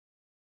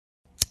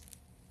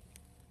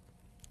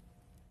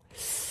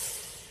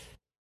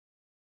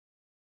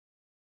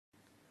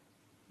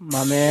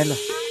Mamela.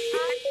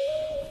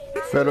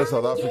 Fellow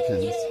South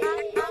Africans,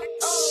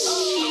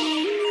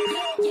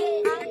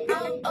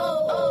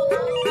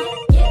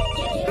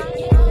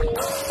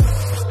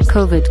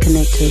 COVID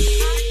connected.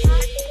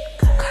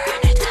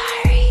 Corona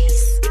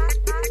Diaries.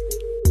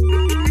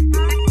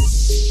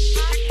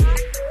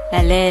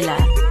 Lalela.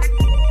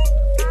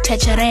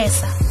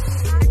 Techeresa.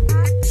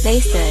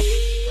 Listen.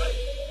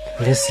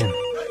 Listen.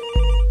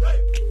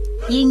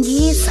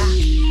 Yingisa.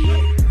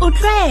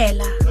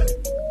 Utlwela.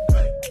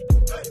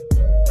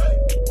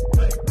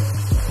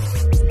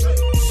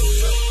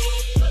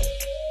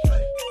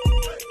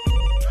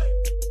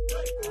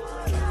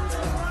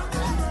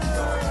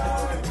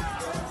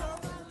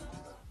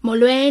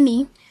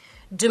 Molweni.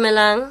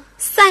 Dumelang.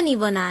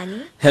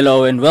 Sanibonani.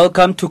 Hello and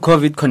welcome to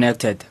COVID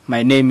Connected.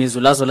 My name is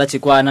Ulazola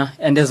Chikwana,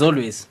 and as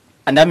always,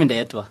 I'm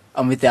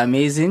with the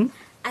amazing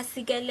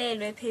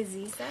Asikelelwe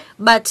Phezisa.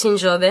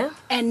 Bathinjobe.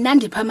 And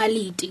Nandipha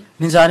Maliti.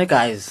 Ninjani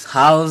guys.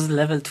 How's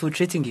level 2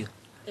 treating you?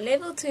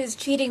 Level 2 is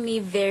treating me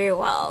very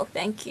well,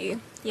 thank you.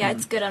 Yeah,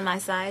 it's good on my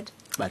side.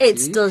 But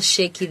It's you? still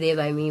shaky there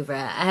by me, bruh.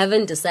 I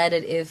haven't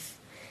decided if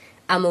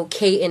I'm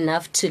okay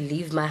enough to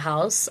leave my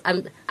house.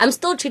 I'm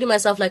still treating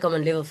myself like I'm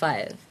on level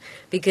 5.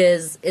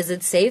 Because is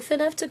it safe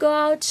enough to go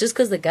out just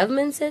because the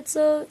government said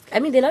so? I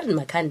mean, they're not in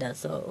Makanda,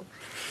 so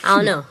I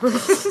don't know.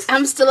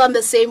 I'm still on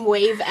the same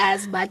wave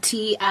as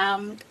Bati.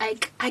 I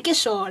guess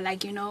sure,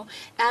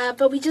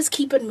 but we just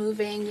keep it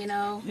moving,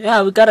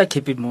 Yeah, we gotta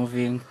keep it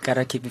moving,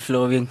 gotta keep it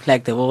flowing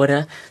like the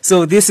water.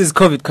 So this is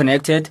COVID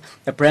Connected,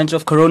 a branch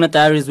of Corona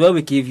Diaries where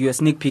we give you a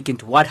sneak peek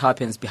into what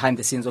happens behind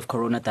the scenes of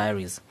Corona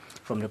Diaries.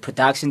 From the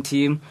production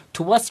team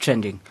to what's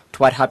trending, to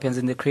what happens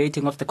in the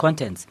creating of the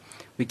contents.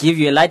 We give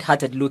you a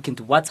light-hearted look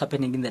into what's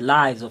happening in the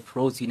lives of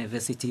Rhodes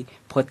University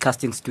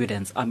podcasting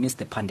students amidst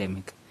the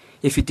pandemic.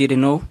 If you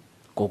didn't know,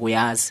 go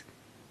yaz.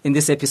 In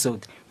this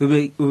episode,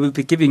 we will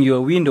be giving you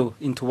a window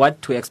into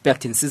what to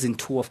expect in season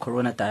 2 of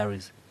Corona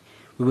Diaries.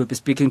 We will be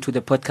speaking to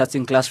the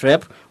podcasting class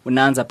rep,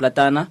 Unanza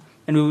Platana,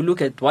 and we will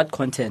look at what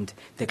content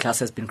the class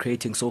has been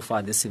creating so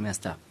far this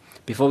semester.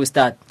 Before we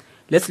start,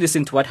 let's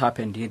listen to what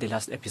happened in the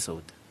last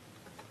episode.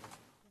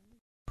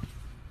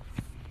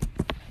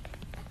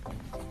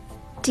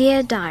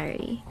 Dear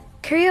Diary,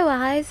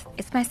 career-wise,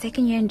 it's my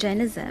second year in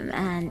journalism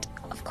and,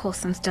 of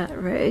course, I'm still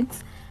at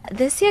Rhodes.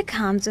 This year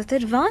comes with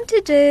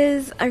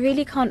advantages. I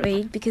really can't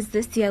wait because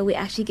this year we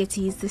actually get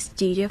to use the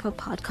studio for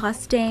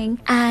podcasting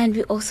and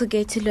we also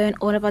get to learn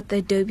all about the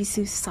Adobe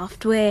Sue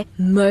software.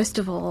 Most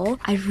of all,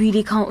 I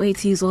really can't wait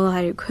to use all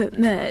that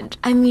equipment.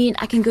 I mean,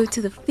 I can go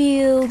to the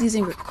field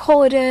using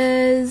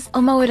recorders. Oh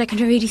my word, I can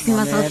already see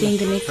myself being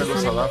the next fellow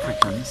South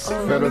Africans,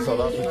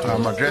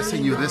 I'm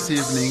addressing you this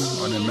evening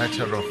on a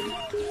matter of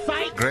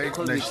great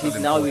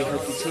national Now we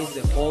importance. have to change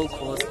the whole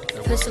course.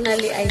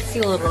 Personally, I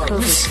feel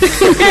COVID.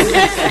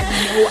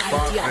 No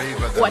idea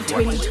what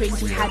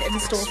 2020 had in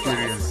store for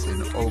us. Experience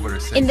in over a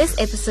century. In this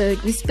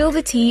episode, we spill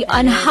the tea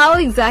on how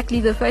exactly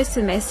the first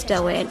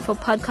semester went for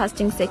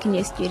podcasting second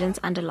year students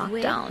under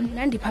lockdown.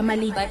 Nandipha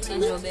Maliti.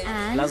 Bathinjobe.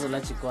 And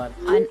Ulazola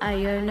Chikwana. on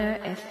Iono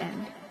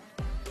FM.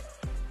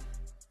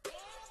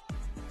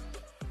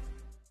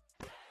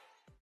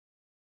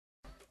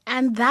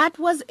 And that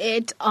was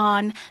it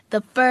on the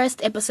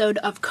first episode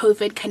of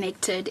COVID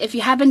Connected. If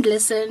you haven't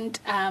listened,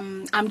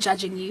 I'm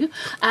judging you.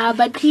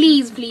 But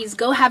please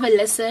go have a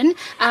listen.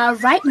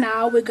 Right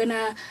now, we're going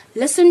to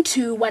listen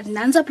to what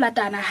Nanza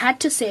Platana had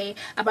to say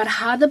about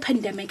how the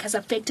pandemic has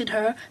affected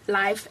her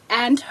life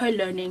and her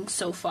learning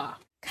so far.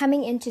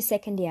 Coming into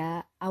second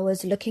year, I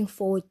was looking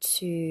forward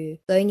to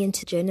going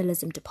into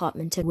journalism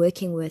department and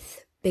working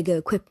with bigger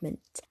equipment,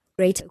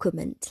 great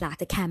equipment like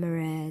the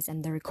cameras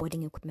and the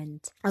recording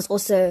equipment. I was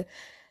also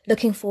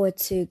looking forward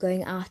to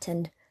going out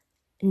and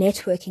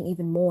networking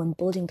even more and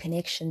building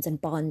connections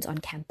and bonds on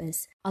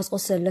campus. I was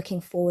also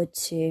looking forward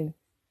to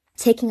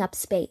taking up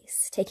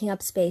space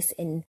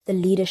in the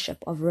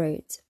leadership of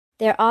Rhodes.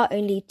 There are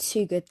only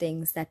two good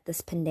things that this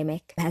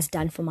pandemic has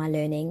done for my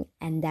learning,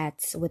 and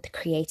that's with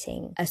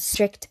creating a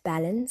strict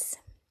balance,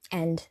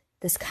 and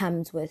this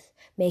comes with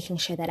making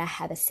sure that I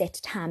have a set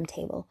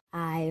timetable.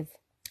 I've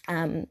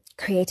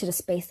created a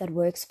space that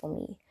works for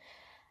me.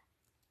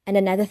 And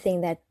another thing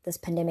that this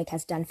pandemic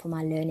has done for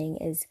my learning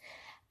is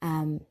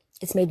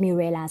it's made me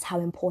realize how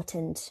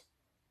important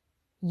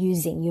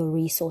using your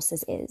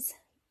resources is.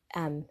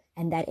 And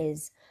that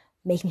is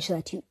making sure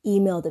that you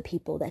email the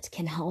people that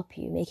can help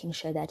you, making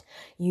sure that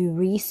you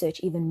research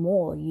even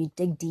more, you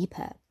dig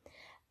deeper.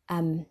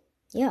 The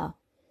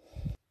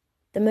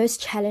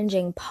most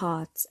challenging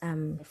parts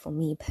for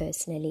me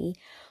personally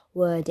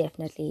were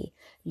definitely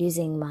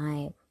losing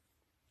my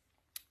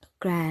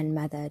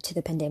grandmother to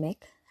the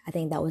pandemic. I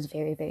think that was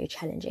very, very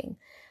challenging.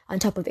 On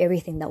top of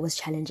everything that was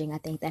challenging, I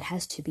think that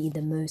has to be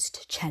the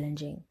most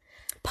challenging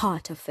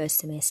part of first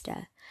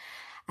semester.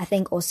 I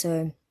think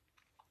also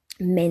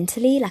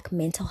mentally, like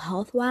mental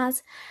health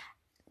wise,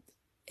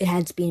 it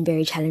has been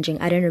very challenging.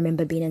 I don't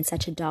remember being in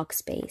such a dark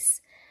space.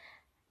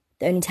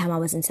 The only time I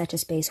was in such a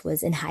space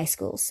was in high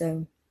school.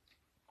 So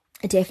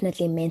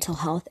definitely mental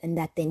health, and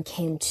that then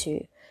came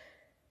to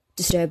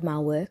disturb my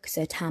work.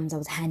 So at times I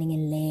was handing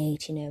in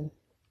late,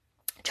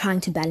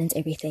 trying to balance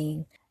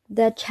everything.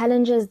 The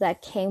challenges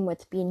that came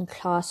with being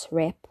class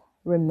rep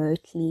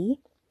remotely,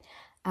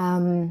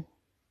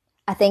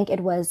 I think it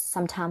was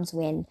sometimes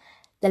when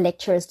the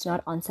lecturers do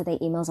not answer their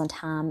emails on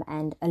time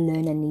and a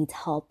learner needs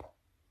help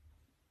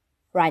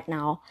right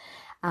now.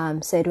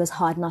 So it was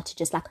hard not to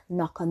just like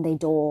knock on their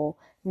door,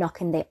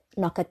 knock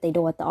at their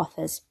door at the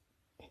office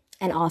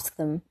and ask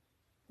them,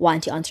 why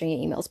aren't you answering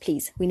your emails?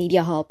 Please, we need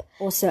your help.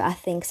 Also, I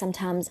think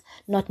sometimes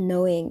not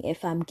knowing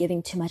if I'm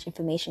giving too much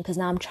information, because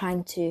now I'm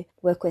trying to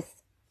work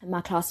with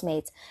my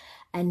classmates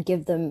and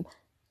give them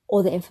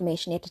all the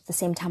information, yet at the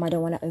same time I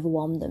don't want to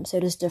overwhelm them. So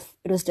it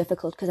was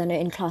difficult, because I know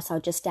in class I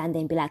would just stand there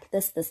and be like,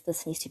 this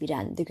needs to be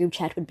done. The group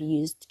chat would be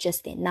used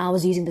just then. Now I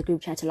was using the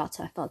group chat a lot,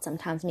 so I felt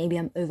sometimes maybe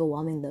I'm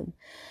overwhelming them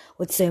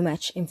with so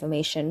much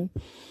information.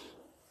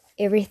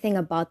 Everything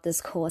about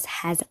this course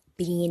has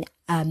been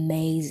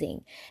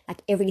amazing.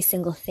 Like every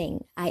single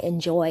thing I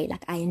enjoy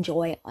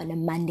on a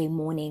Monday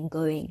morning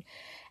going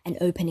and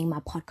opening my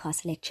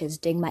podcast lectures,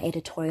 doing my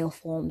editorial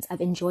forms.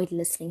 I've enjoyed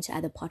listening to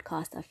other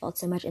podcasts. I felt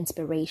so much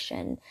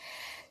inspiration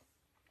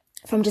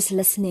from just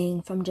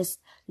listening, from just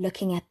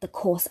looking at the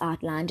course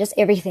outline. Just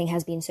everything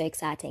has been so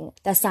exciting.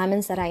 The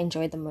assignments that I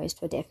enjoyed the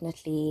most were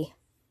definitely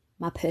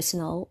my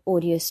personal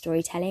audio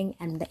storytelling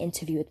and the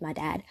interview with my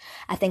dad.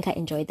 I think I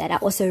enjoyed that. I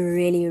also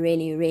really,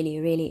 really, really,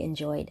 really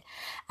enjoyed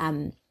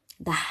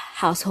the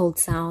household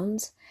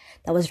sounds.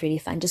 That was really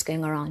fun, just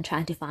going around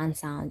trying to find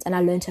sounds. And I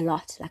learned a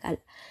lot.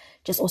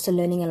 Just also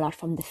learning a lot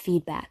from the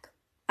feedback.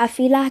 I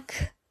feel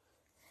like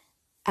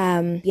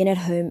being at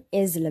home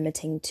is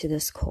limiting to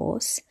this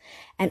course,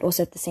 and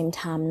also at the same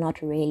time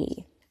not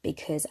really,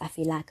 because I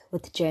feel like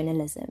with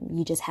journalism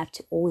you just have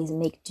to always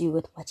make do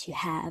with what you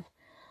have,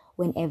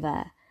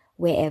 whenever,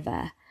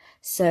 wherever.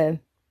 So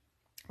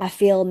I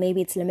feel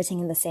maybe it's limiting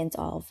in the sense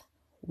of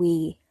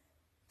we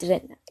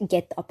didn't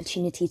get the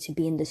opportunity to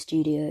be in the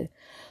studio,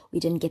 we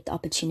didn't get the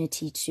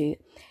opportunity to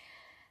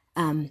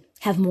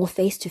have more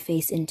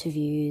face-to-face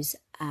interviews,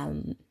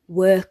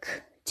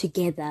 work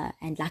together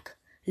and like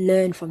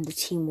learn from the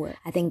teamwork.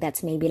 I think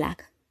that's maybe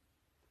like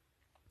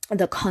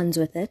the cons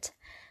with it,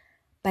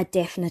 but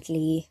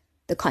definitely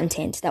the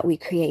content that we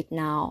create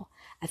now,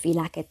 I feel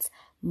like it's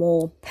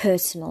more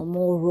personal,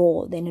 more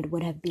raw than it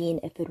would have been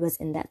if it was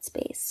in that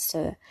space.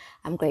 So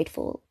I'm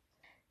grateful.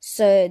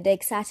 So the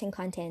exciting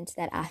content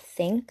that I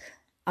think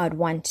I'd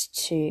want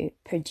to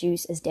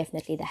produce is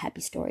definitely the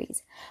happy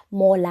stories.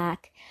 More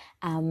like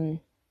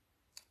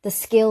the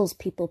skills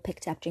people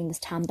picked up during this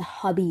time, the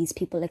hobbies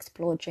people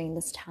explored during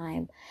this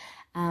time.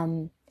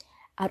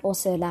 I'd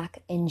also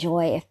like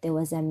enjoy if there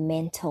was a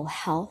mental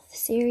health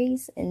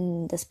series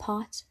in this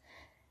part.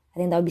 I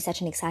think that would be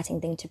such an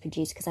exciting thing to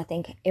produce, because I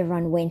think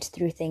everyone went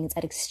through things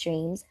at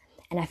extremes.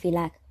 And I feel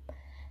like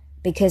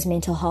because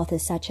mental health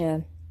is such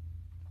a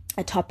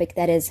topic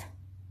that is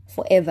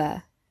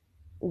forever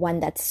one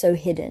that's so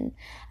hidden,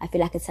 I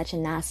feel like it's such a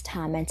nice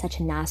time and such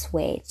a nice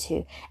way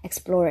to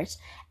explore it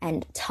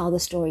and tell the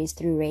stories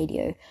through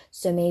radio.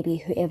 So maybe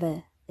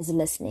whoever is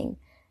listening,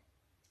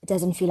 it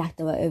doesn't feel like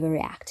they were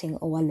overreacting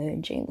or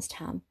alone during this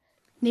time.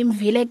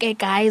 Nimvileke,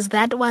 guys,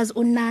 that was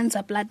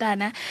Unanza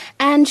Platana,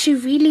 and she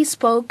really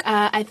spoke,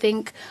 I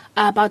think,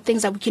 about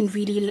things that we can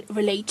really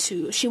relate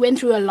to. She went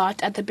through a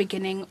lot at the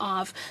beginning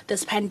of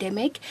this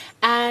pandemic,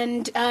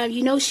 and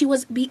she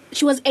was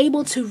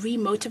able to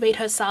remotivate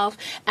herself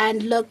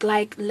and look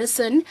like,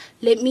 listen,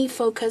 let me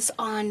focus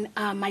on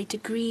my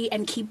degree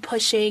and keep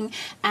pushing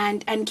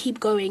and keep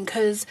going,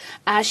 because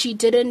she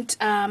didn't.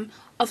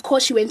 Of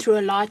course, she went through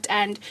a lot,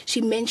 and she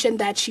mentioned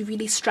that she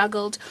really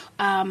struggled,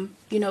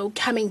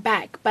 coming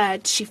back,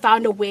 but she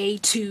found a way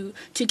to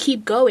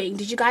keep going.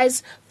 Did you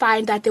guys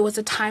find that there was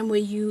a time where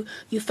you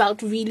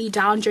felt really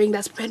down during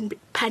this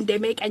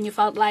pandemic and you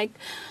felt like,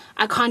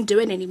 I can't do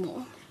it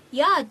anymore?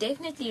 Yeah,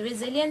 definitely.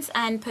 Resilience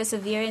and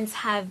perseverance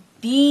have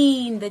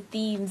been the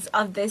themes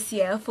of this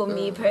year for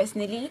me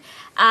personally.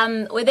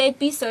 Whether it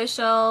be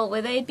social,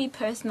 whether it be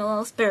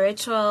personal,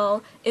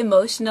 spiritual,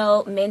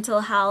 emotional,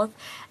 mental health.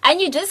 And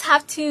you just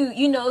have to,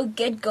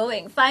 get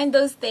going, find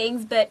those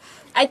things. But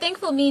I think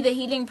for me, the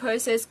healing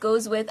process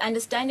goes with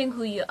understanding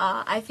who you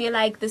are. I feel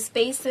like the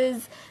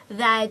spaces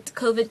that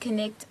COVID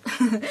Connect,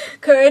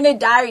 Corona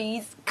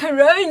Diaries,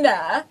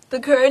 the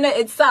Corona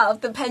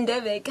itself, the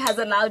pandemic has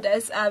allowed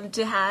us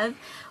to have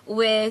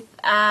with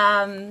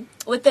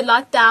the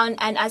lockdown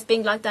and us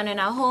being locked down in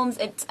our homes,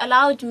 it's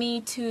allowed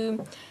me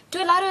to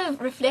do a lot of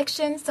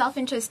reflection,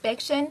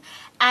 self-introspection,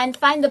 and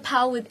find the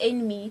power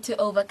within me to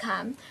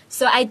overcome.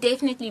 So I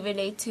definitely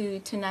relate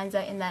to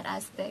Nanza in that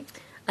aspect.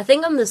 I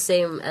think I'm the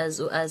same as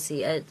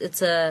Uazi.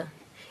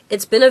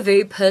 It's been a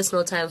very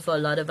personal time for a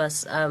lot of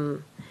us.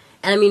 And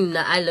I mean,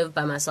 I live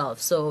by myself,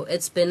 so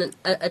it's been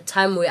a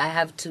time where I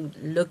have to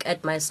look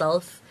at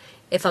myself.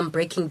 If I'm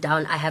breaking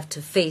down, I have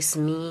to face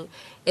me.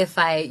 If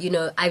I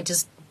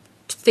just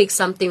fix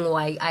something, or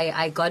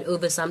I got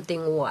over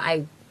something, or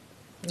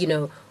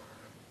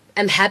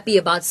am happy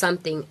about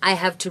something, I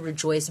have to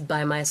rejoice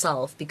by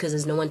myself because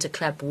there's no one to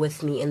clap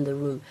with me in the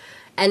room.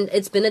 And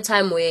it's been a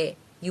time where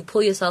you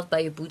pull yourself by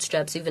your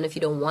bootstraps even if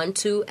you don't want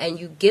to, and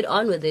you get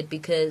on with it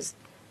because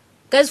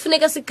guys,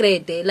 funeka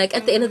sikrete. Like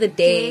at the end of the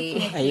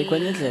day,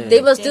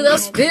 they must do their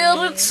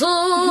spirit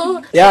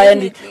too. Yeah,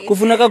 and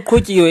kufuneka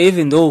kukhutyiwe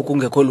even though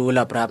kungekho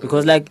lula, bra,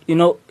 because like, you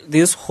know,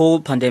 this whole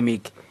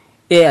pandemic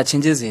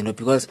changes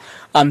because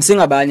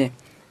singabanye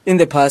in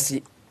the past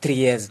 3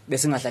 years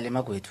besingahlali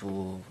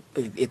emagwethu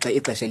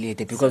ixesha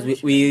elide because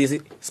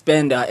we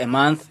spend a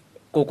month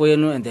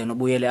kokwenu and then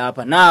ubuyele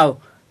apha. Now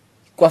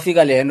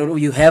kwafika lento,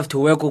 you have to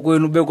work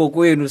kokwenu ube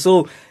kokwenu,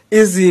 so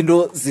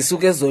izinto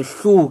zisuke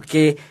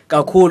zohluke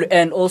kakhulu,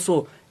 and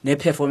also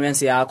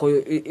ne-performance yakho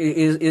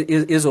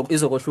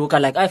izokohluka.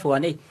 Like I for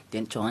one,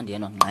 ndiyenjonga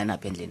ndiyenonqena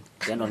apha endlini,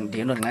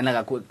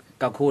 ndiyenonqena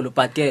kakhulu,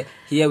 but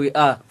here we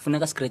are,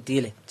 funeka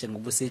sikretile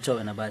njengoba usitsho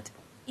wena bathi.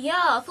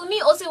 Yeah, for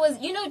me also it was,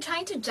 you know,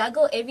 trying to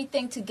juggle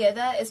everything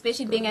together,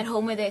 especially being at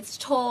home with its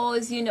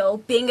chores, you know,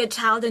 being a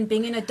child and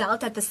being an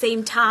adult at the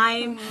same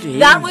time.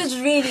 That was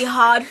really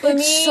hard for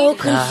me. So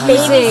confusing.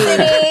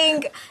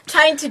 Babysitting,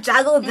 trying to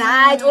juggle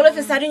that. All of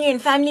a sudden you're in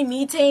family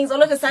meetings.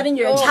 All of a sudden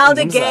you're a child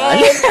again.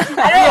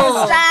 I don't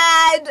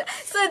understand.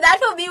 So that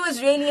for me was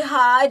really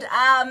hard.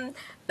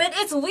 But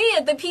it's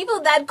weird. The people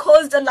that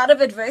caused a lot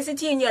of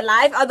adversity in your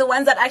life are the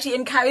ones that actually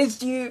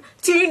encouraged you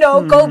to, you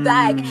know, go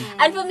back.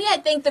 And for me, I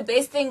think the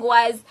best thing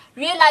was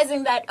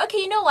realizing that, okay,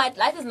 you know what?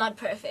 Life is not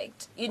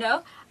perfect, you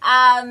know?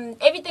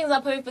 Everything's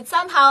not perfect, but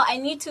somehow I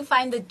need to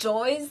find the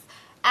joys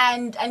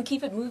and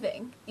keep it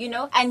moving, you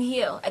know, and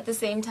heal at the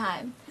same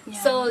time. Yeah.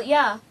 So,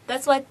 yeah,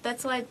 that's what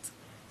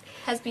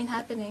has been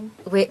happening.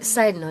 Wait,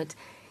 side note.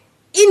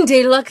 In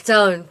day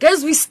lockdown,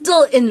 guys, we're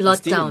still in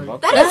lockdown.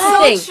 That That's is the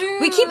thing. so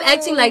true. We keep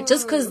acting like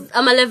just because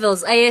our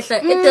levels, it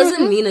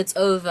doesn't mean it's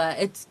over.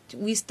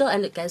 We still,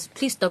 and guys,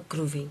 please stop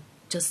grooving.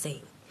 Just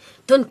saying,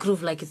 don't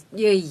groove like it's.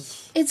 Yay.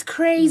 It's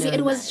crazy.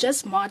 It was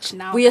just March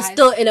now. We are guys.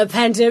 still in a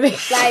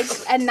pandemic. Like,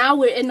 and now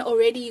we're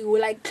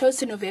like close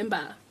to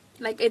November.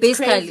 Like, it's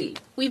Basically. crazy.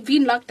 We've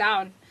been locked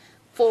down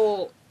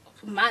for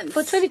months.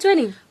 For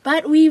 2020.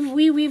 But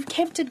we've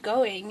kept it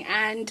going,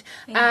 and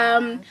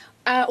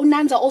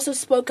Unanza also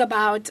spoke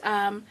about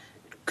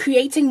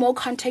creating more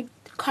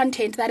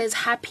content that is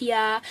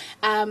happier,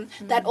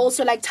 that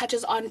also like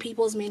touches on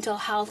people's mental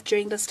health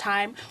during this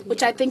time,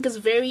 which I think is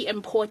very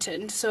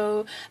important.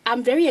 So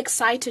I'm very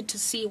excited to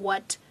see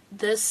what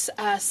this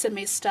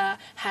semester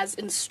has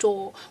in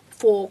store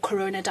for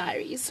Corona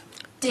Diaries.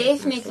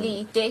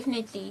 Definitely.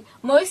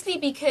 Mostly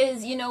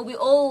because, you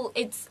know,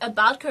 it's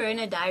about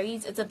Corona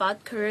Diaries, it's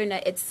about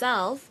Corona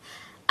itself.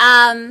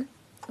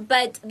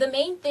 But the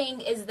main thing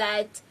is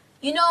that,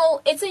 you know,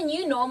 it's a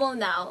new normal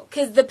now,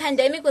 because the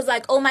pandemic was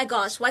like, oh my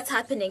gosh, what's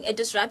happening? A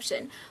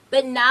disruption.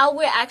 But now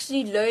we're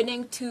actually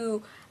learning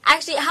to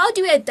how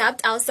do we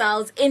adapt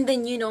ourselves in the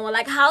new normal?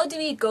 Like, how do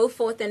we go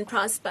forth and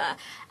prosper?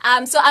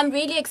 So I'm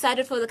really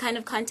excited for the kind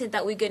of content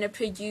that we're going to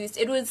produce.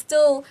 It will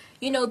still,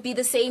 you know, be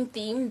the same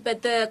theme,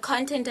 but the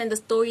content and the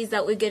stories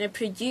that we're going to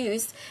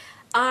produce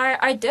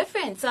are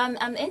different. So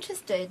I'm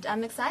interested.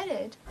 I'm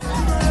excited.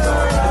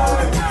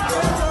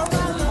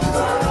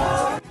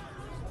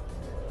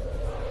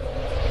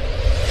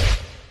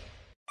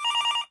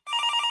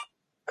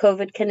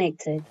 COVID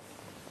Connected.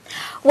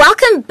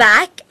 Welcome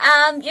back.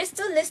 You're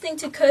still listening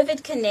to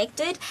COVID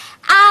Connected,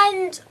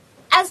 and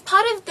as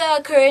part of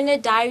the Corona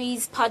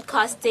Diaries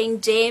podcasting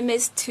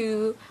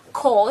JMS2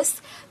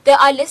 course, there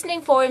are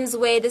listening forums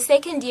where the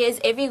second years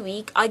every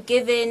week are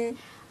given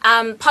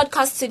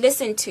podcasts to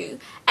listen to,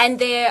 and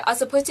they are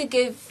supposed to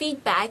give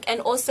feedback and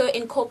also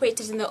incorporate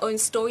it in their own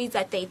stories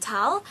that they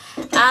tell.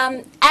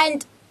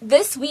 And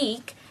this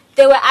week,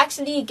 they were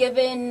actually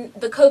given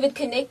the COVID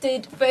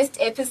Connected first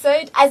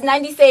episode. As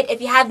Nandi said, if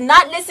you have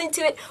not listened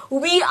to it,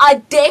 we are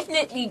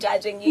definitely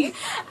judging you.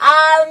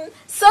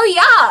 So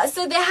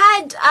they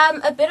had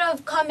a bit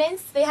of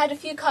comments. They had a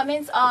few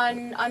comments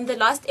on the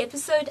last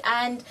episode,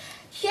 and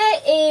here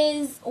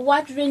is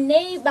what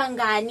Renee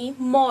Bangani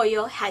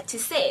Moyo had to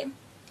say.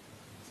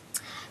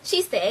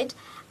 She said,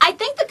 I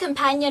think the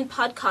companion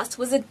podcast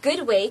was a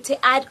good way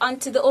to add on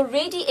to the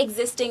already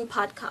existing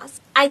podcast.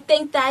 I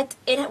think that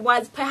it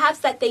was perhaps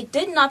that they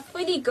did not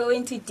fully go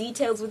into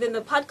details within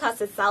the podcast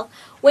itself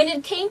when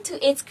it came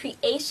to its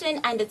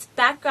creation and its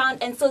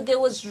background, and so there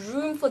was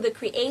room for the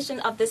creation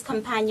of this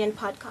companion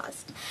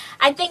podcast.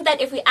 I think that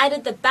if we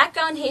added the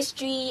background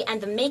history and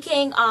the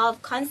making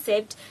of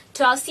concept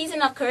to our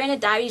season of Corona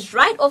Diaries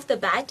right off the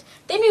bat,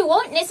 then we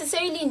won't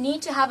necessarily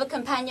need to have a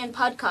companion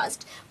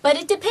podcast. But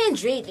it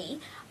depends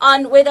really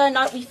on whether or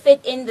not we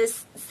fit in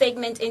this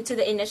segment into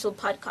the initial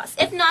podcast.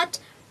 If not,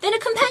 then a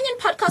companion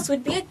podcast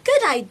would be a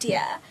good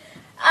idea.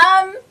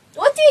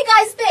 What do you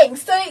guys think?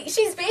 So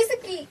she's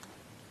basically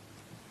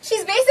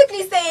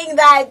saying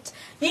that,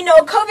 you know,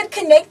 COVID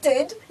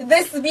Connected,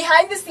 this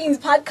behind the scenes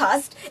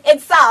podcast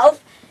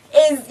itself,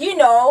 is, you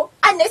know,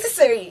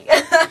 unnecessary.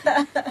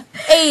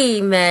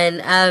 Hey,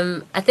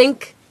 man. I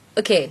think,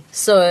 okay,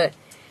 so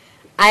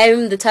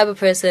I'm the type of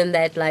person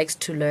that likes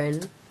to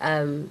learn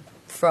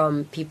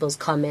from people's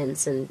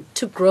comments and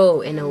to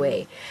grow in a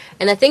way.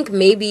 And I think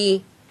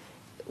maybe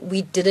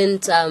we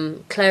didn't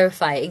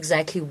clarify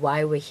exactly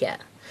why we're here.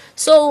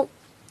 So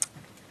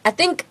I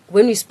think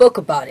when we spoke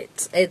about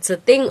it, it's a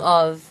thing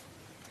of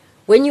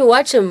when you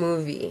watch a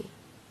movie,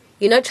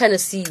 you're not trying to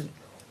see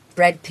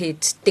Brad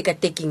Pitt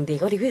taking there,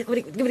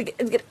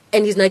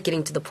 and he's not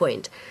getting to the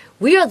point.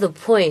 We are the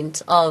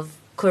point of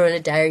Corona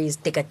Diaries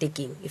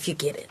taking, if you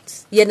get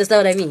it. You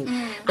understand what I mean?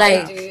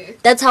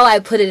 That's how I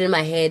put it in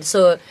my head.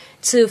 So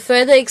to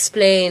further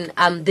explain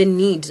the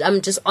need,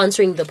 I'm just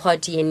answering the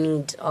party and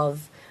need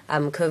of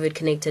COVID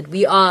Connected.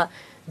 We are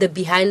the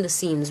behind the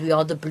scenes. We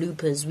are the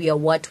bloopers. We are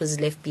what was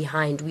left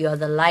behind. We are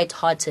the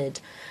light-hearted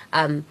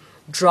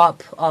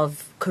drop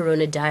of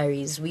Corona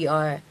Diaries. We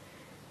are...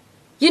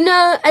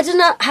 I don't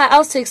know how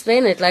else to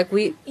explain it. Like,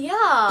 we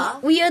are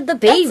the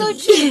baby.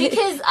 That's so true,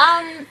 because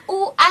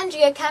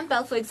Andrea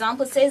Campbell, for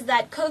example, says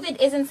that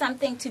COVID isn't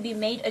something to be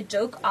made a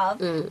joke of,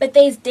 but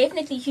there's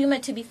definitely humor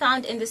to be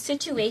found in the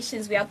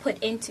situations we are put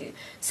into.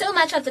 So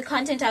much of the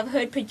content I've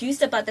heard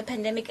produced about the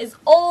pandemic is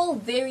all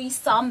very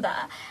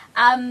somber.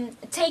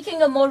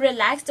 Taking a more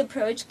relaxed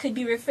approach could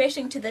be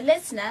refreshing to the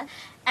listener,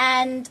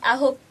 and I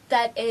hope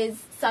that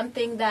is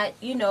something that,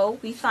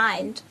 we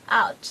find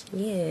out.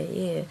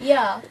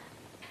 Yeah.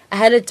 I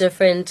had a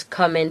different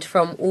comment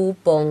from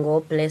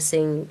Ubongo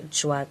Blessing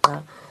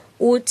Jwaka.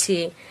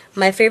 Uti,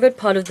 my favorite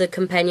part of the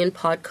companion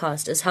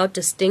podcast is how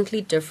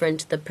distinctly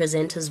different the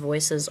presenters'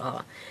 voices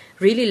are.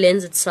 Really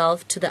lends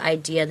itself to the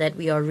idea that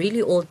we are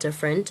really all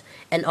different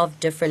and of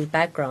different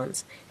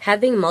backgrounds.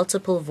 Having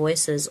multiple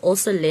voices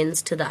also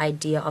lends to the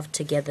idea of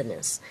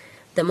togetherness.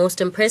 The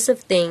most impressive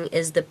thing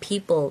is the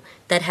people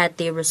that had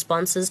their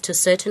responses to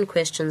certain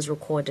questions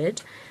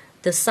recorded.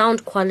 The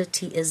sound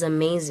quality is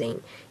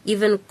amazing.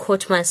 Even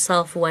caught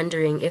myself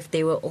wondering if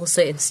they were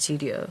also in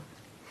studio.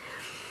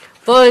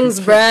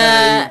 Bongs,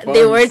 bruh.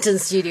 They weren't in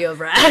studio,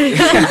 bruh.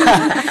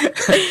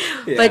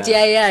 But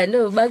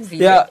Magvi.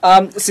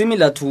 Yeah,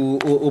 similar to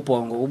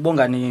Ubongo,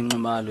 Ubongani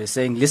Nxumalo is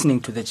saying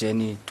listening to the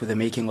journey to the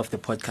making of the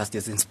podcast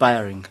is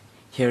inspiring.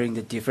 Hearing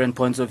the different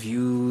points of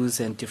views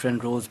and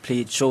different roles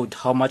played showed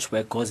how much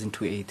work goes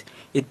into it.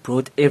 It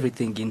brought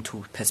everything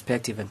into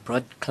perspective and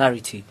brought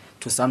clarity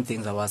to some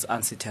things I was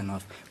uncertain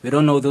of. We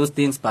don't know those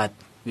things, but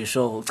we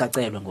show. Yeah,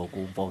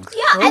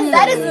 and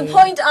that is the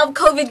point of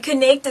COVID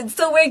Connected.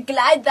 So we're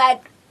glad that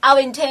our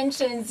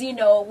intentions,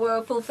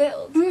 were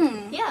fulfilled.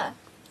 Yeah.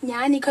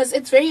 Yeah, because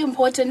it's very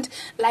important,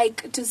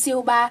 to see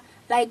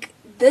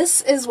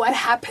this is what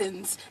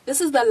happens. This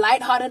is the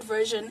light-hearted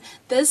version.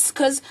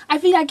 Because I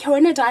feel like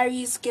Corona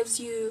Diaries gives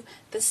you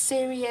the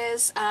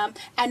serious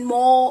and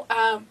more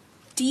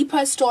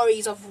deeper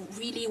stories of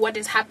really what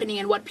is happening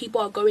and what people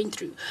are going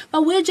through.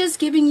 But we're just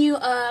giving you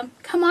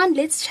come on,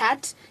 let's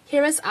chat,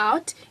 hear us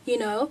out,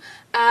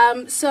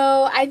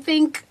 So I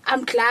think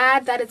I'm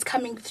glad that it's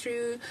coming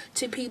through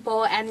to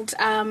people, and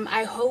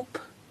I hope.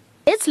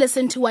 Let's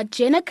listen to what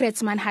Jenna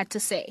Kretzmann had to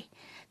say.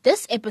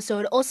 This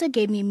episode also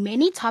gave me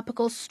many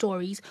topical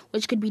stories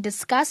which could be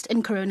discussed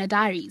in Corona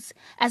Diaries.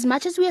 As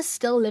much as we are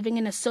still living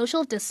in a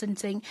social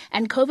distancing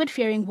and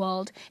COVID-fearing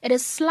world, it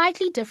is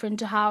slightly different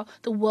to how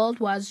the world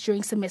was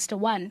during semester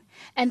 1,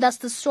 and thus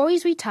the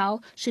stories we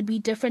tell should be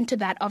different to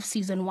that of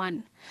season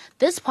 1.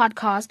 This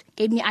podcast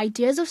gave me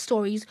ideas of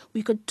stories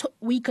we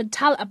could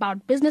tell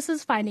about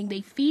businesses finding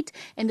their feet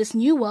in this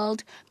new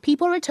world,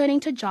 people returning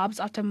to jobs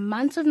after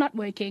months of not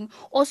working,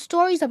 or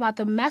stories about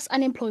the mass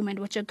unemployment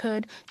which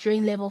occurred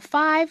during level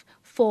 5,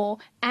 4,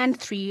 and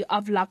 3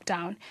 of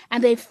lockdown,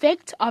 and the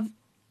effect of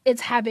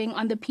it's having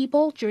on the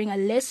people during a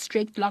less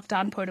strict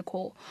lockdown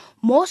protocol.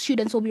 More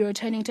students will be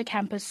returning to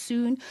campus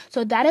soon,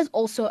 so that is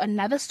also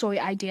another story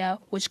idea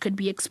which could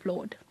be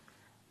explored.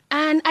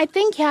 And I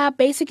think,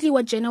 basically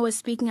what Jenna was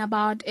speaking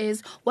about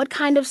is what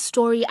kind of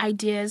story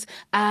ideas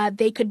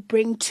they could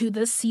bring to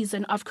this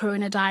season of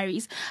Corona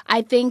Diaries.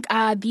 I think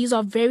these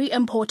are very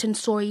important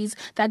stories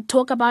that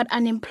talk about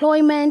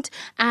unemployment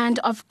and,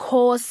 of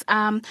course,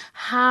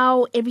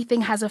 how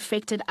everything has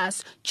affected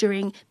us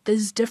during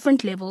these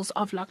different levels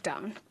of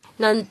lockdown.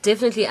 No,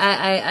 definitely,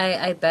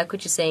 I back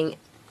what you're saying.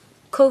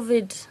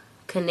 COVID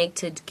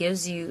Connected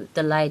gives you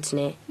the light,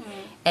 ne?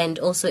 And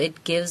also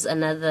it gives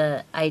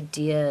another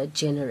idea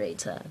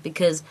generator,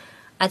 because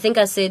I think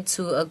I said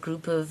to a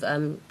group of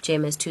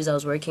JMS2s I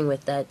was working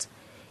with that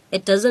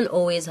it doesn't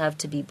always have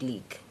to be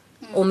bleak.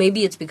 Or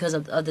maybe it's because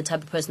of the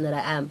type of person that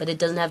I am, but it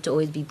doesn't have to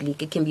always be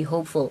bleak. It can be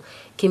hopeful,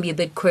 it can be a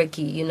bit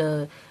quirky,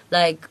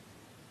 Like,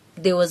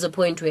 there was a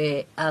point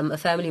where a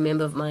family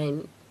member of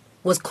mine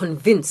was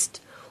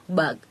convinced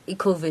but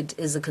COVID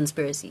is a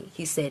conspiracy.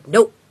 He said,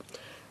 no,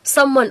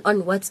 someone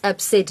on WhatsApp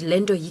said,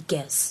 Lendo, you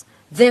guess.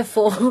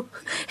 Therefore,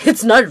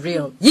 it's not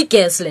real. You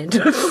guess,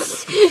 Lendo.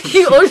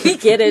 You only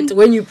get it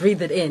when you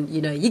breathe it in,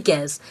 you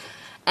guess.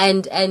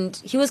 And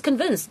he was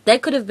convinced.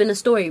 That could have been a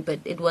story, but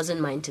it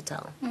wasn't mine to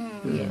tell.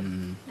 Yeah.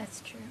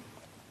 That's true.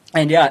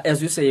 And yeah,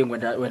 as you're saying,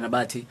 when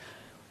Abati,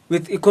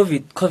 with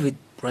COVID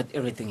brought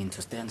everything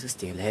into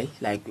standstill, hey?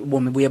 Like,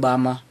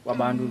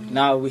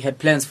 now we had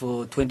plans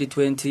for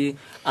 2020,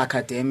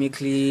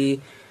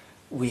 academically,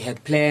 we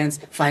had plans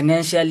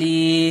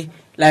financially,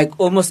 like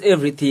almost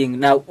everything.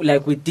 Now,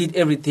 like we did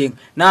everything.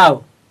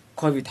 Now,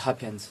 COVID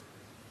happens.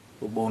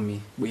 Ubomi,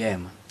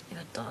 buyema.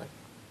 You're done.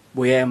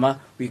 Buyema,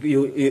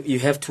 you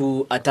have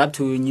to adapt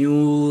to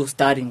new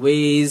starting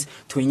ways,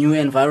 to a new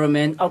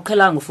environment. But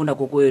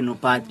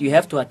you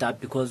have to adapt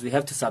because we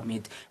have to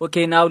submit.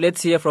 Okay, now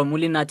let's hear from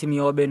Ulinathi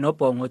Miobe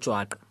Nopongwe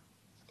Chwaka.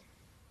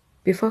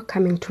 Before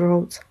coming to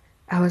Rhodes,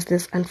 I was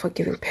this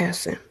unforgiving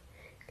person.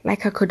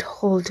 Like I could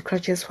hold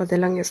grudges for the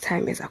longest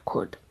time as I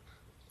could.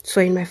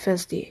 So in my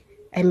first year,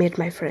 I made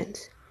my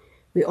friends.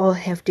 We all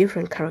have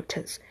different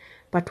characters,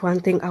 but one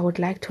thing I would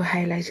like to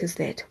highlight is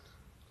that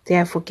they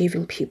are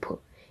forgiving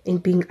people,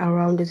 and being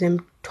around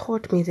them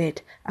taught me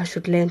that I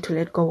should learn to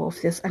let go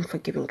of this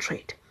unforgiving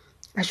trait.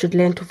 I should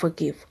learn to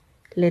forgive,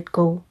 let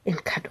go,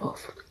 and cut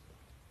off.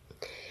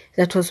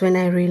 That was when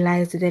I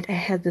realized that I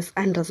had this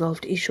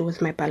unresolved issue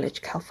with my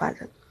biological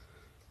father.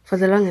 For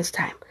the longest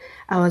time,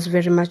 I was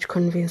very much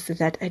convinced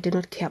that I did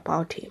not care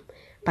about him,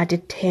 but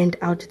it turned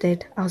out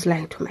that I was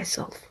lying to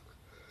myself.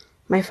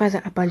 My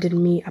father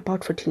abandoned me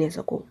about 14 years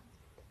ago.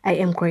 I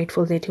am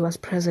grateful that he was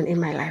present in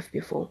my life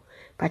before,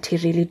 but he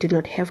really did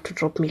not have to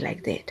drop me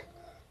like that.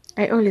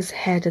 I always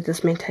had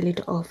this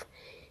mentality of,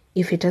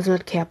 if he does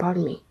not care about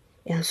me,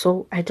 and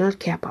so I do not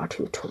care about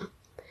him too.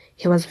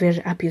 He was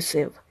very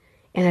abusive,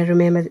 and I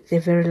remember the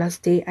very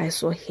last day I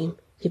saw him,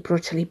 he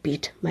brutally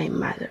beat my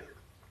mother.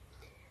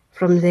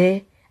 From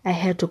there, I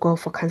had to go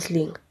for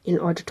counseling in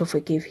order to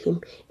forgive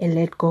him and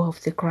let go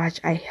of the grudge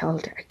I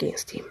held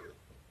against him.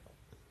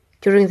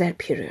 During that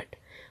period,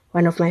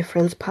 one of my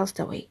friends passed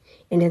away,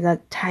 and at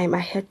that time I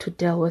had to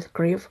deal with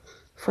grief,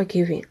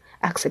 forgiving,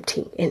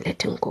 accepting, and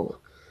letting go.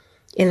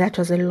 And that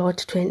was a lot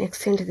to an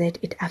extent that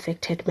it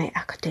affected my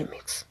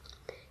academics.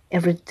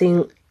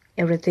 Everything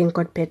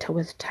got better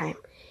with time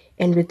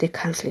and with the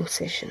counseling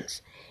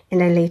sessions,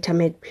 and I later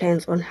made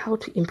plans on how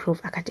to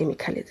improve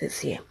academically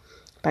this year.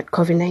 But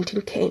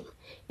COVID-19 came,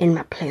 and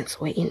my plans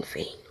were in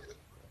vain.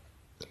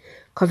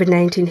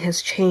 COVID-19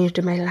 has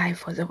changed my life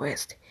for the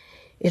worst.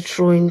 It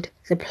ruined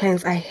the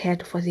plans I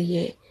had for the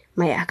year,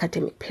 my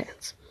academic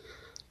plans.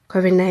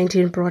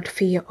 COVID-19 brought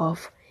fear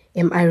of,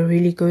 am I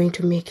really going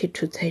to make it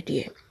to third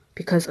year?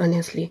 Because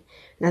honestly,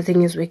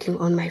 nothing is working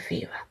on my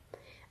favor.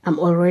 I'm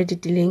already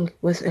dealing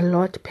with a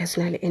lot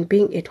personally, and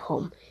being at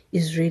home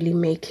is really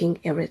making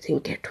everything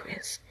get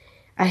worse.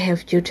 I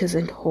have duties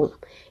at home,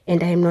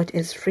 and I am not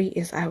as free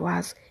as I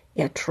was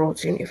at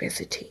Rhodes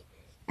University.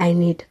 I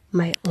need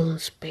my own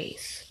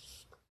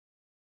space.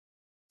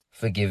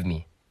 Forgive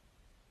me.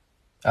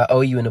 I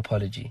owe you an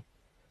apology.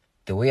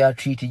 The way I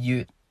treated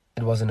you,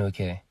 it wasn't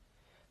okay.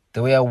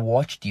 The way I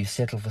watched you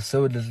settle for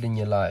so little in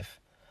your life.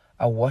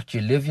 I watched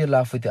you live your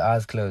life with your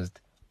eyes closed,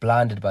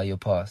 blinded by your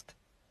past.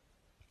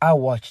 I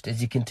watched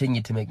as you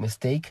continued to make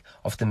mistake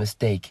after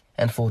mistake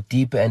and fall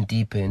deeper and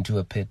deeper into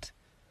a pit.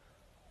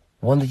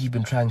 One that you've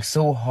been trying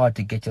so hard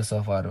to get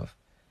yourself out of.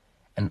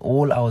 And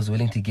all I was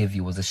willing to give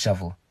you was a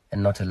shovel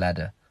and not a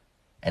ladder.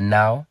 And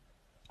now,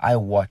 I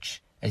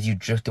watch as you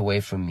drift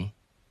away from me.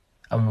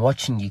 I'm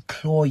watching you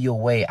claw your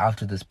way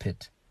out of this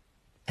pit.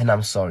 And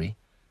I'm sorry.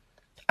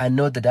 I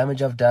know the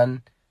damage I've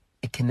done,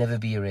 it can never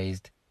be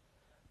erased.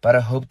 But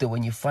I hope that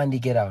when you finally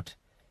get out,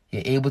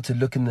 you're able to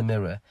look in the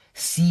mirror,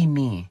 see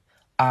me,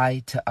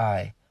 eye to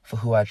eye, for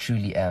who I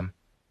truly am.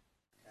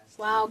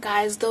 Wow,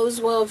 guys, those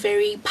were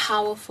very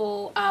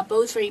powerful,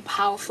 both very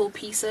powerful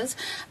pieces.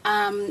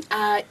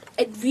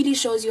 It really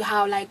shows you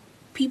how, like,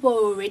 people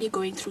were already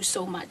going through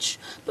so much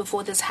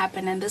before this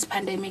happened, and this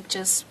pandemic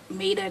just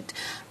made it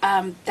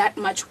that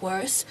much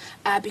worse,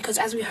 because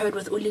as we heard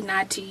with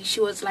Ulinathi, she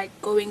was like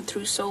going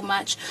through so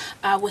much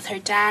with her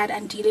dad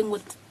and dealing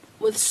with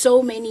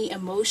so many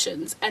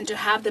emotions, and to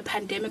have the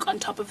pandemic on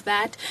top of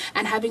that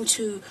and having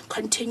to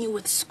continue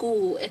with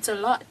school, it's a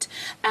lot.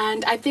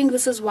 And I think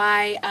this is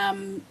why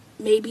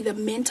maybe the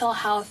mental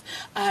health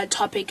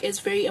topic is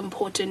very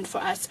important for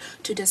us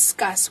to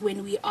discuss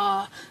when we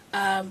are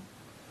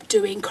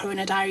doing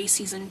Corona Diary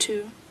Season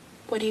 2.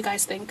 What do you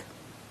guys think?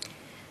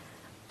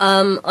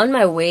 On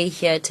my way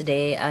here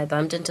today, I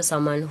bumped into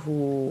someone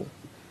who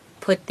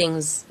put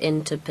things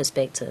into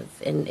perspective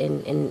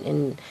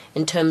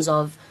in terms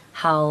of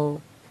how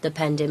the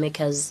pandemic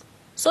has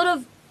sort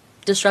of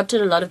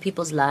disrupted a lot of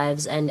people's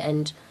lives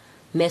and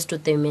messed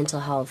with their mental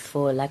health,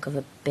 for lack of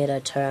a better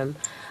term.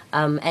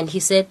 And he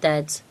said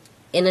that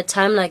in a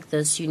time like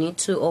this, you need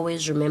to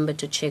always remember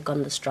to check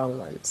on the strong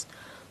ones.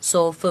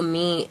 So for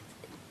me,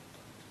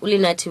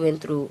 Ulinathi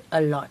went through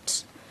a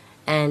lot,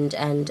 and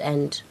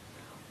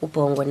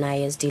Ubongo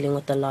Naya is dealing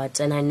with a lot,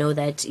 and I know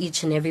that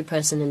each and every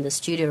person in the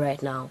studio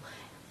right now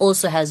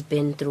also has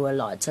been through a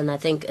lot, and I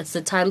think it's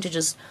the time to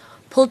just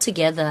pull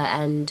together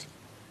and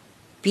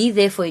be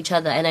there for each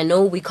other. And I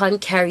know we can't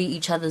carry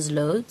each other's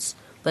loads,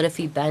 but if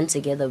we band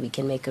together, we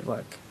can make it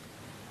work.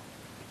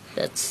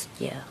 That's,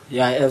 yeah.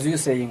 Yeah, as you're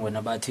saying, when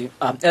about it,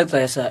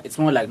 it's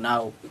more like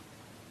now,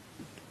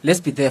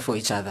 let's be there for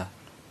each other.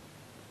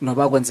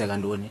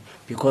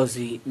 Because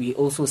we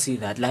also see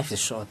that life is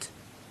short.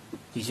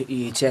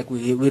 You check.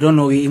 We don't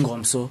know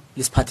ingomso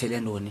lisiphathele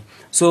ntoni.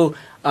 So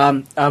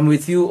I'm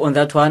with you on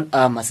that one.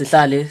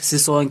 Masihlale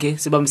sisonke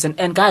sibambisene.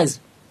 And guys,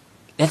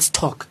 let's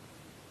talk.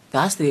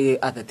 That's the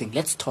other thing.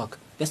 Let's talk.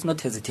 Let's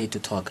not hesitate to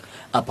talk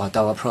about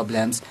our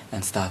problems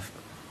and stuff.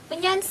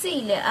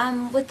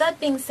 With that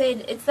being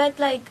said, it's that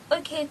like,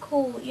 okay,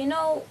 cool. You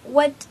know,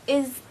 what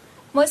is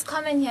most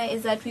common here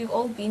is that we've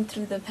all been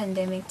through the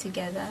pandemic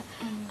together.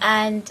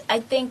 And I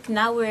think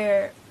now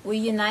we're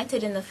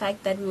united in the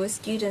fact that we were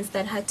students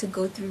that had to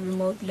go through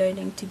remote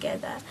learning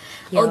together.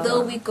 Yeah.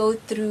 Although we go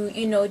through,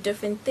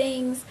 different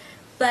things,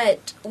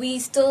 but we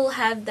still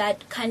have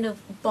that kind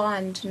of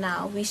bond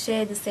now. We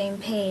share the same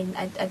pain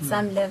at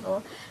some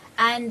level.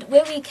 And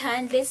where we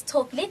can, let's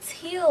talk, let's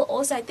heal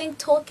also. I think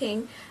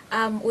talking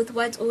with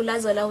what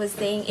Ulazola was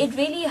saying, it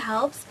really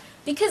helps.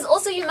 Because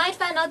also you might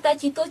find out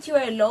that you thought you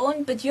were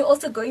alone, but you're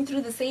also going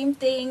through the same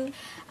thing.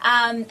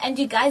 And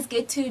you guys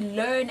get to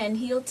learn and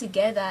heal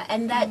together.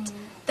 And that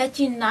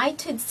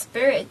united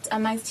spirit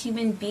amongst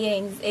human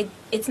beings,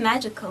 it's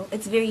magical.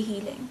 It's very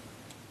healing.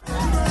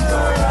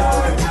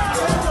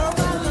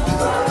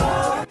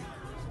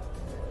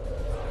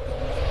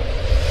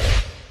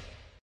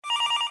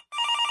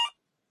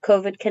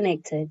 COVID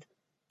connected.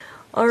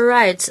 All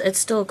right, it's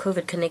still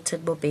COVID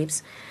connected, but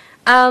babes.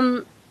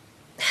 On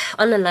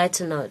a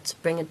lighter note,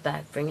 bring it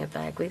back.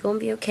 We're gonna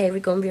be okay. We're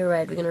gonna be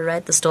alright. We're gonna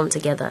ride the storm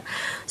together.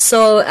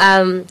 So,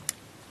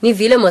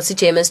 Nivile Motsi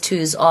James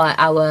 2s are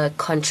our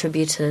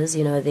contributors.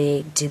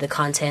 They do the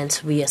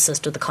content, we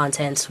assist with the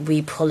content,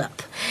 we pull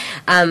up.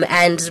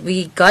 And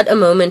we got a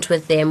moment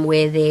with them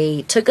where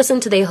they took us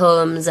into their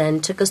homes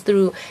and took us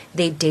through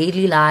their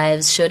daily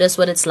lives, showed us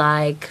what it's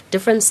like,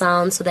 different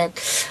sounds, so that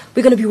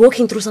we're going to be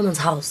walking through someone's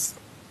house.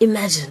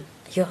 Imagine.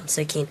 I'm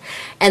so keen.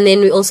 And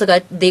then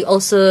they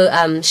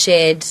also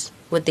shared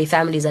with their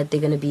families that they're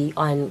going to be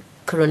on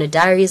Corona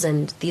Diaries,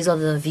 and these are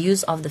the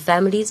views of the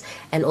families,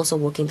 and also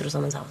walking through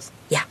someone's house.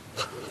 Yeah.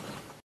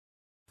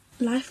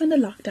 Life under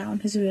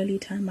lockdown has really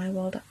turned my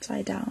world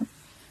upside down.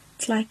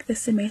 It's like the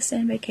semester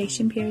and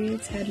vacation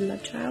periods had a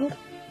love child,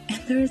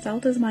 and the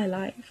result is my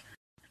life.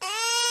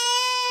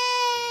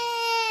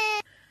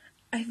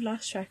 I've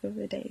lost track of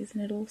the days,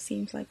 and it all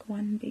seems like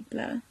one big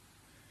blur.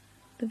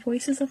 The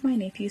voices of my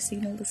nephew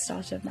signal the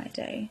start of my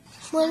day.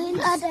 Morning,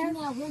 Adam.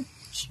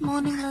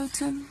 Morning,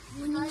 Lowton.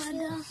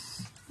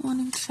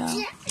 Morning,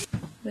 Shell.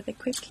 With a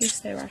quick kiss,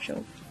 they rush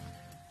off.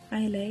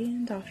 I lay,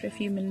 and after a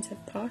few minutes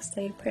have passed,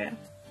 say a prayer.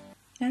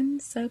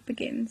 And so it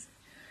begins.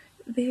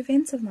 The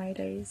events of my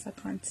days are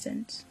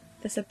constant.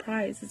 The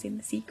surprise is in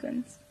the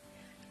sequence.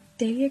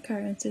 Daily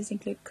occurrences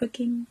include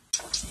cooking,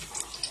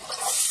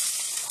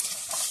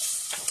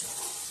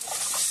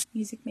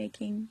 music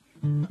making,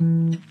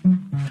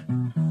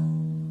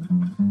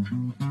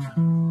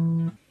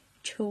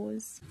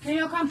 chores. Can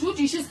you come to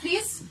dishes,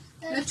 please?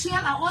 Let's chill.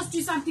 I asked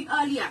you something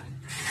earlier.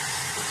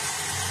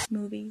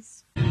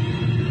 Movies.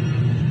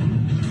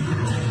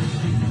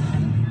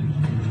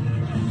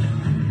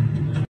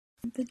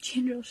 The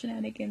general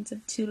shenanigans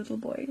of two little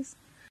boys.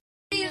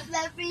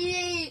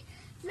 Slappy,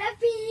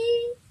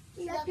 slappy,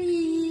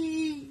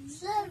 slappy,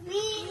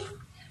 slappy,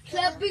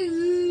 slappy,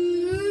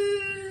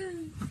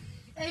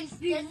 and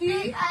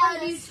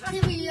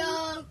slappy,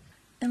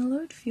 and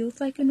although it feels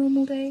like a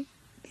normal day,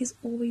 there's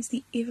always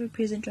the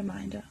ever-present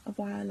reminder of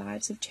why our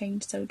lives have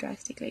changed so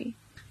drastically.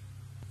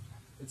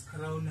 It's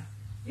Corona.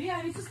 Yeah,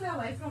 I need to stay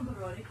away from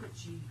Veronica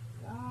G.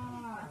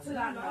 That's what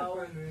I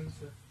know.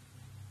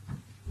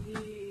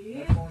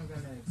 Yeah.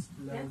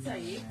 That's a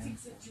hectic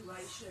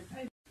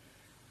situation.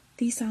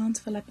 These sounds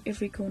fill up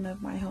every corner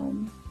of my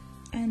home,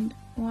 and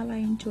while I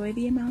enjoy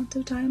the amount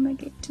of time I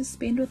get to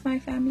spend with my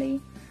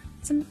family,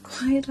 some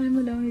quiet time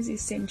alone is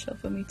essential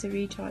for me to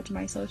recharge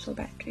my social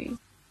battery.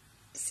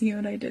 See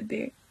what I did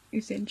there?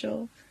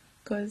 Essential,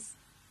 because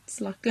it's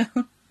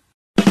lockdown.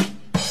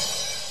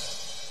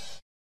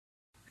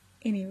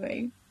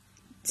 Anyway,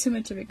 too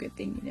much of a good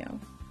thing,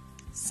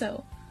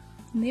 So,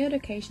 on the odd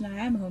occasion I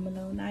am home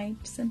alone, I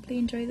simply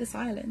enjoy the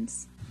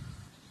silence.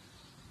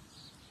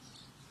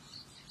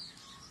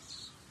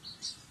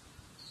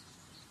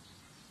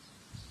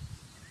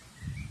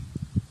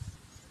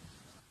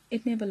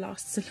 It never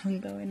lasts so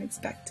long though, and it's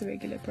back to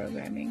regular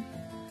programming.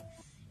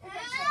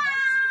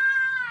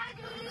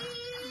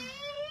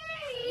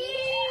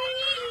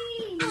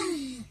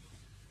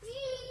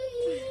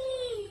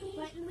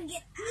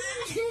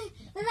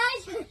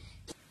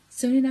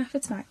 Soon enough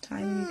it's night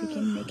time and we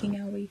begin making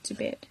our way to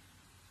bed.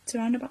 It's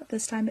around about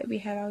this time that we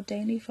have our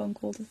daily phone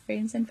calls with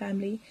friends and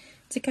family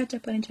to catch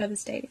up on each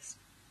other's days.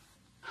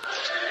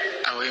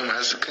 Are we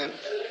Mexican?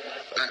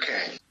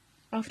 Okay.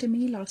 After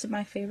many laughs with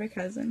my favorite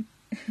cousin,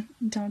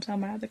 don't tell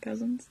my other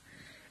cousins,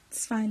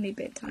 it's finally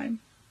bedtime.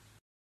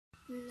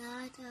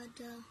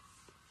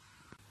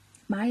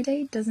 My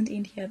day doesn't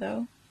end here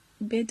though.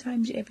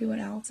 Bedtime's everyone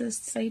else's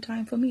study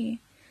time for me.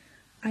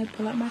 I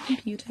pull up my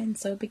computer and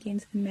so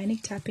begins the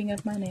manic tapping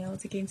of my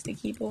nails against the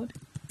keyboard.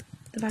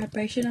 The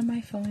vibration of my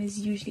phone is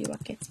usually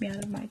what gets me out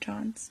of my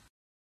trance.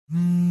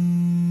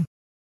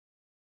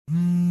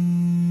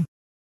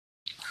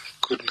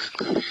 Good night,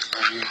 baby. I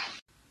love you.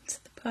 It's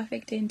the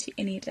perfect end to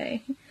any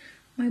day.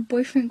 My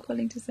boyfriend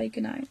calling to say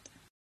goodnight.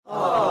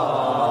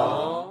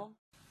 Aww.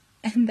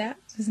 And that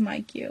was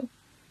my cue.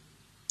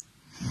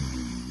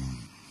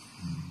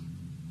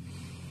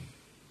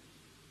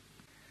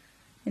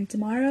 And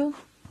tomorrow,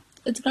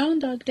 it's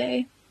Groundhog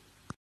Day.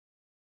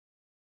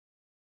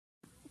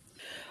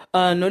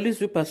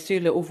 Nolizwe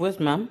Pastile, where's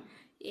mom?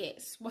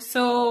 Yes.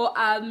 So,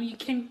 you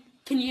can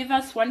you give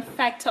us one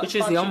fact about Which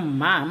is your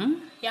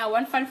mom? Yeah,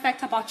 one fun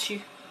fact about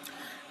you.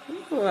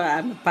 Oh,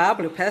 I'm a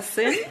bubbly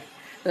person,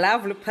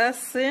 lovely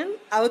person,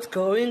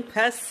 outgoing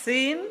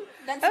person,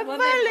 That's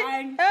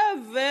a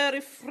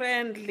very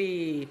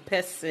friendly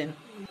person.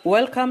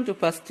 Welcome to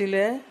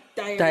Pastile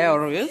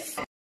Diaries.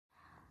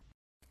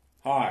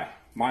 Hi,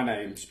 my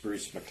name's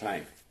Bruce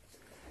McLean.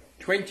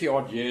 20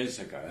 odd years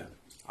ago,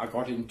 I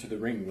got into the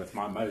ring with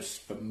my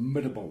most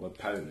formidable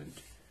opponent.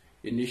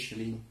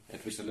 Initially,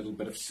 it was a little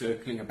bit of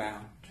circling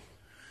about,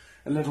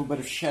 a little bit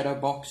of shadow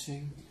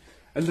boxing,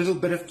 a little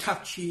bit of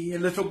touchy, a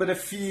little bit of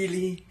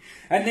feely,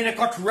 and then it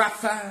got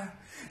rougher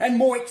and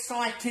more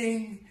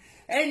exciting,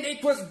 and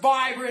it was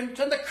vibrant,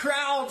 and the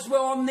crowds were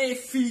on their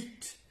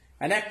feet.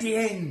 And at the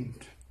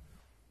end,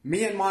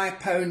 me and my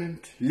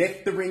opponent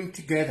left the ring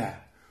together.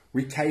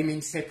 We came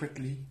in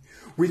separately,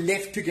 we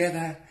left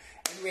together,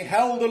 and we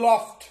held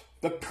aloft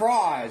the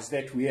prize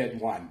that we had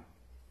won.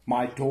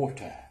 My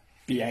daughter,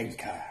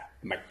 Bianca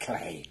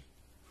McLean.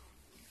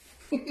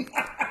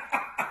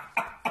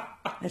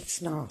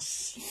 That's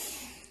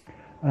nice.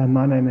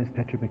 My name is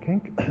Patrick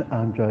McKink.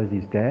 I'm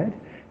Josie's dad,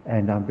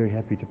 and I'm very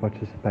happy to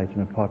participate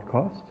in a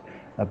podcast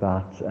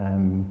about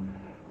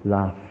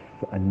life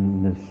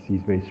in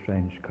these very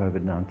strange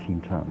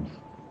COVID-19 times.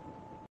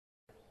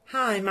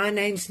 Hi, my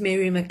name's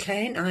Mary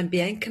McLean. I'm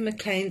Bianca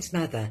McLean's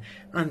mother.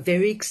 I'm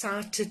very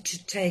excited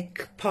to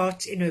take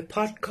part in her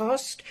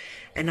podcast,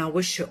 and I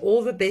wish her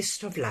all the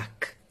best of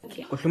luck.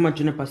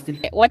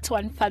 What's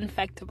one fun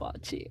fact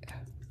about you?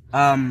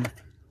 I'm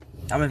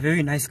a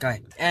very nice guy,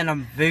 and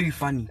I'm very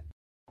funny.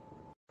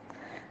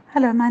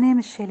 Hello, my name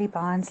is Shelley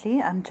Barnsley.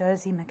 I'm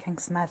Josie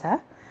McKink's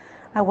mother.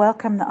 I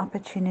welcome the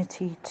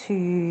opportunity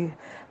to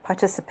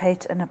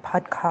participate in a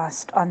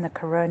podcast on the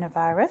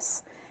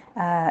coronavirus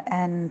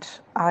and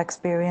our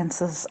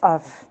experiences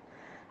of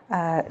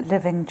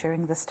living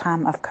during this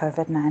time of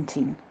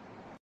COVID-19.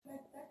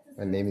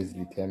 My name is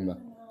Litemba.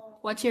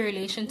 What's your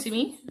relation to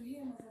me?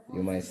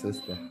 You're my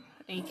sister.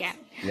 Okay.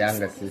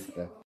 Younger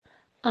sister.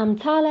 I'm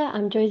Tala,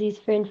 I'm Josie's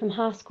friend from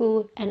high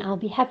school, and I'll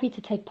be happy to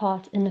take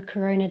part in the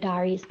Corona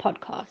Diaries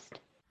podcast.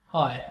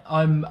 Hi,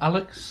 I'm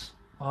Alex.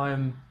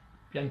 I'm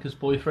Bianca's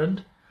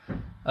boyfriend.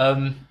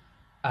 And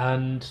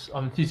I'm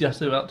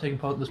enthusiastic about taking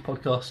part in this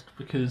podcast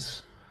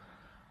because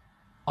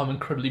I'm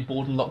incredibly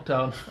bored in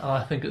lockdown, and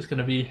I think it's going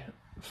to be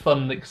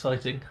fun and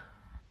exciting.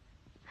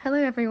 Hello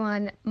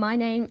everyone, my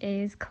name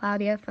is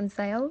Claudia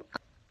Fonsale.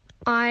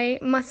 I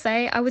must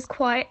say I was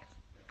quite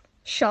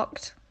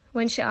shocked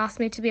when she asked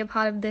me to be a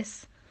part of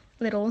this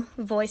little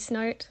voice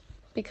note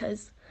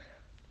because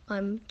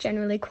I'm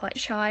generally quite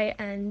shy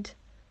and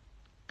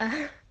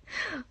I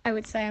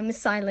would say I'm a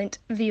silent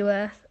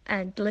viewer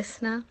and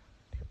listener.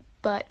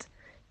 But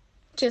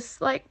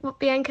just like what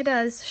Bianca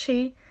does,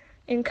 she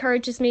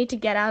encourages me to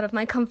get out of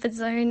my comfort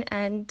zone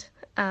and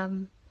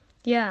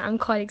yeah, I'm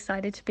quite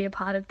excited to be a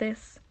part of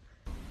this.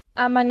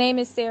 My name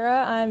is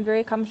Sarah. I'm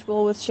very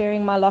comfortable with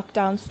sharing my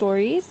lockdown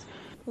stories.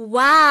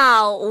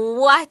 Wow,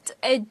 what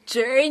a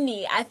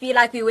journey. I feel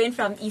like we went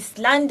from East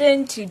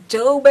London to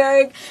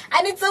Joburg,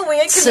 and it's so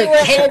weird because we were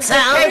in Cape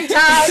Town.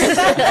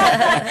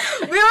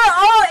 We were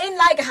all in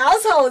like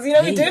households, you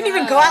know, we didn't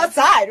even go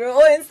outside, we were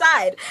all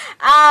inside.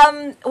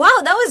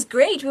 Wow, that was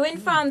great. We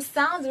went from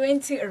sounds, we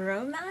went to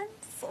romance.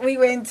 We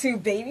went to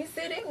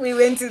babysitting. We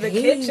went to the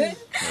kitchen.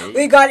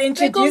 We got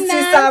introduced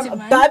to some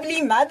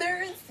bubbly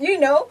mothers. You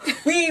know,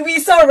 we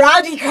saw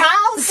rowdy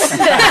crowds.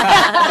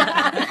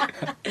 That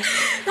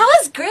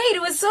was great.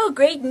 It was so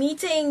great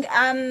meeting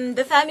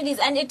the families,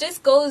 and it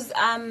just goes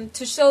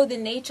to show the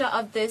nature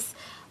of this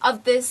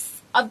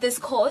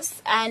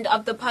course and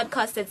of the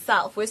podcast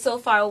itself. We're so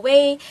far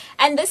away,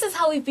 and this is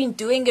how we've been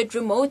doing it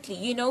remotely.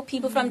 You know,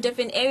 people from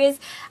different areas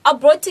are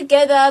brought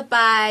together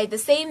by the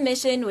same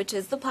mission, which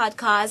is the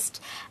podcast,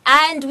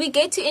 and we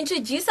get to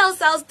introduce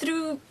ourselves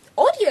through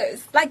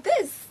audios like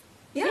this.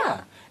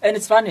 Yeah. And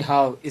it's funny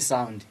how a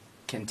sound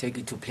can take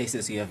you to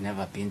places you have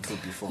never been to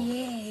before.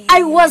 Yeah.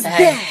 I was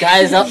there.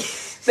 Guys,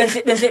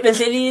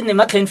 in the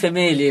McLean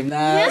family.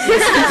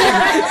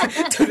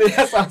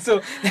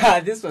 So, yeah,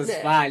 this was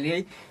fun.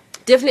 Eh?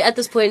 Definitely at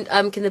this point,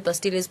 can the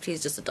Bastilles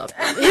please just adopt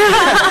me?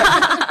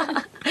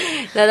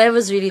 No, that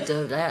was really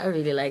dope. I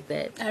really like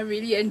that. I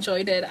really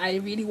enjoyed it. I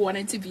really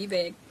wanted to be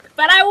there.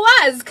 But I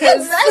was,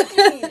 because...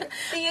 Exactly.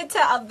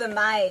 Theater of the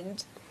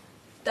mind.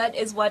 That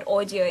is what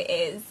audio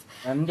is.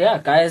 And yeah,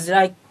 guys,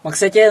 like,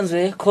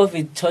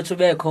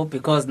 COVID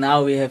because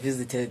now we have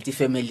visited the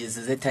families.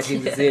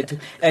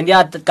 And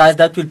yeah, guys,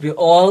 that will be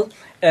all.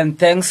 And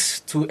thanks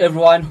to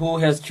everyone who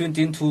has tuned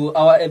into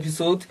our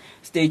episode.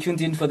 Stay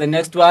tuned in for the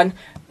next one.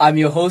 I'm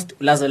your host,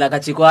 Lazola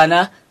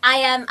Kachikwana. I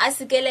am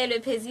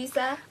Asukelelo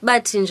Pezisa.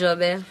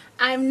 Batinjobe.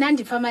 I'm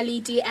Nandi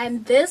Famaliti,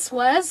 and this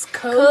was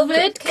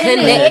COVID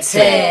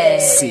Connected.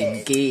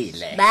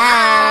 Simkile.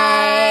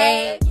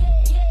 Bye.